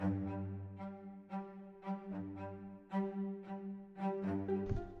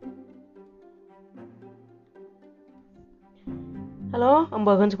Hello and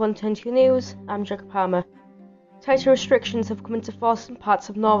welcome to 122 News. I'm Jacob Palmer. Tighter restrictions have come into force in parts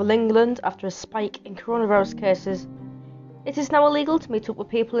of northern England after a spike in coronavirus cases. It is now illegal to meet up with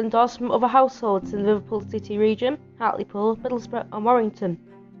people indoors from other households in the Liverpool City region, Hartlepool, Middlesbrough and Warrington.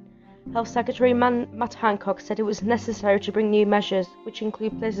 Health Secretary Matt Hancock said it was necessary to bring new measures, which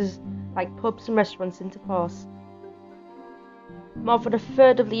include places like pubs and restaurants, into force. More than a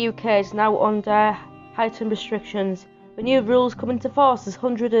third of the UK is now under heightened restrictions. The new rules come into force as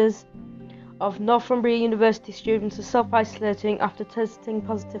hundreds of Northumbria University students are self-isolating after testing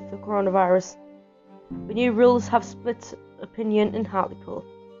positive for coronavirus. The new rules have split opinion in Hartlepool.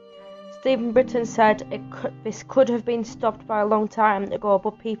 Stephen Britton said this could have been stopped by a long time ago,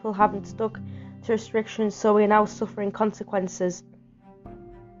 but people haven't stuck to restrictions, so we are now suffering consequences.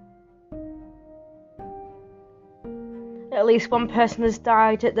 At least one person has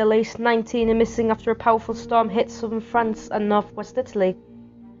died, at least 19 are missing after a powerful storm hit southern France and northwest Italy.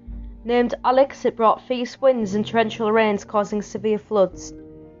 Named Alex, it brought fierce winds and torrential rains causing severe floods.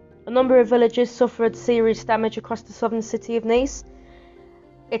 A number of villages suffered serious damage across the southern city of Nice.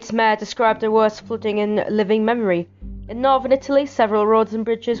 Its mayor described the worst flooding in living memory. In northern Italy, several roads and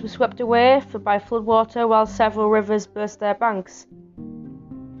bridges were swept away by floodwater while several rivers burst their banks.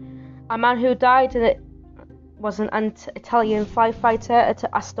 A man who died was an Italian firefighter at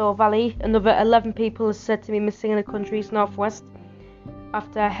Asto Valley. Another 11 people are said to be missing in the country's northwest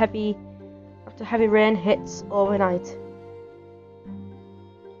after heavy rain hits overnight.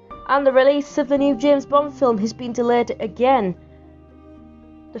 And the release of the new James Bond film has been delayed again.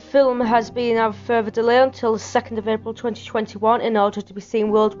 The film has been a further delay until the 2nd of April 2021 in order to be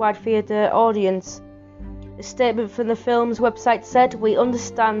seen worldwide via the audience. A statement from the film's website said, "We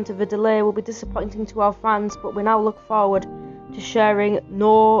understand the delay will be disappointing to our fans, but we now look forward to sharing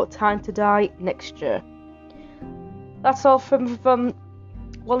No Time to Die next year." That's all from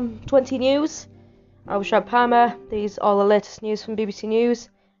 120 News. I was Jacob Palmer. These are all the latest news from BBC News.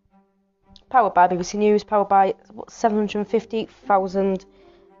 Powered by BBC News, powered by 750,000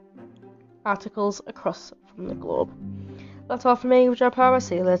 articles across from the globe. That's all from me, Jacob Palmer.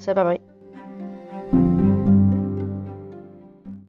 See you later. Bye bye.